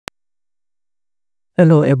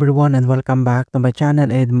Hello everyone and welcome back to my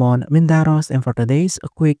channel Edmund Mindaros, and for today's a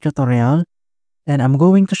quick tutorial, and I'm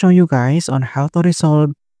going to show you guys on how to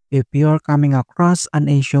resolve if you're coming across an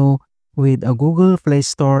issue with a Google Play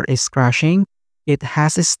Store is crashing, it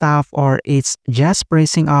has stuff, or it's just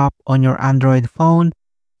pressing up on your Android phone.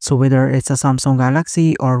 So whether it's a Samsung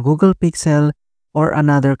Galaxy or Google Pixel or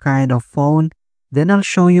another kind of phone, then I'll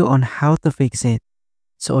show you on how to fix it.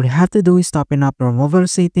 So all you have to do is to open up your mobile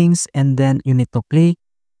settings, and then you need to click,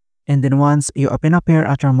 and then once you open up here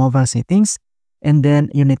at your mobile settings, and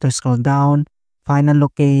then you need to scroll down, find and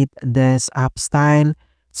locate this app style.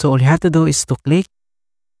 So all you have to do is to click.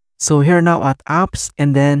 So here now at apps,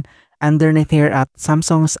 and then underneath here at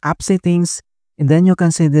Samsung's app settings, and then you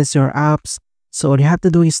can see this your apps. So all you have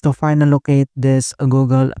to do is to find and locate this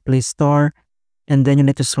Google Play Store, and then you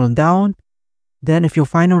need to scroll down. Then if you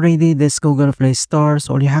find already this Google Play Store,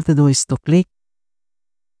 so all you have to do is to click.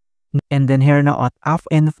 And then here now at App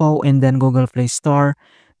Info, and then Google Play Store.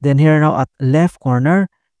 Then here now at left corner,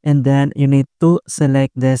 and then you need to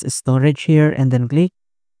select this storage here and then click.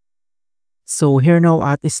 So here now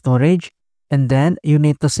at storage, and then you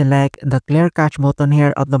need to select the clear cache button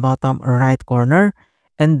here at the bottom right corner,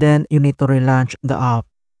 and then you need to relaunch the app.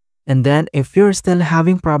 And then if you're still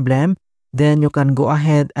having problem, then you can go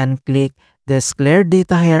ahead and click this clear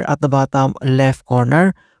data here at the bottom left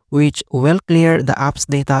corner, which will clear the app's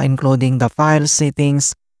data including the file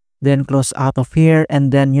settings. Then close out of here,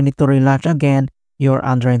 and then you need to relaunch again your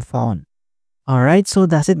Android phone. Alright, so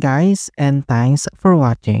that's it guys, and thanks for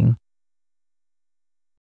watching.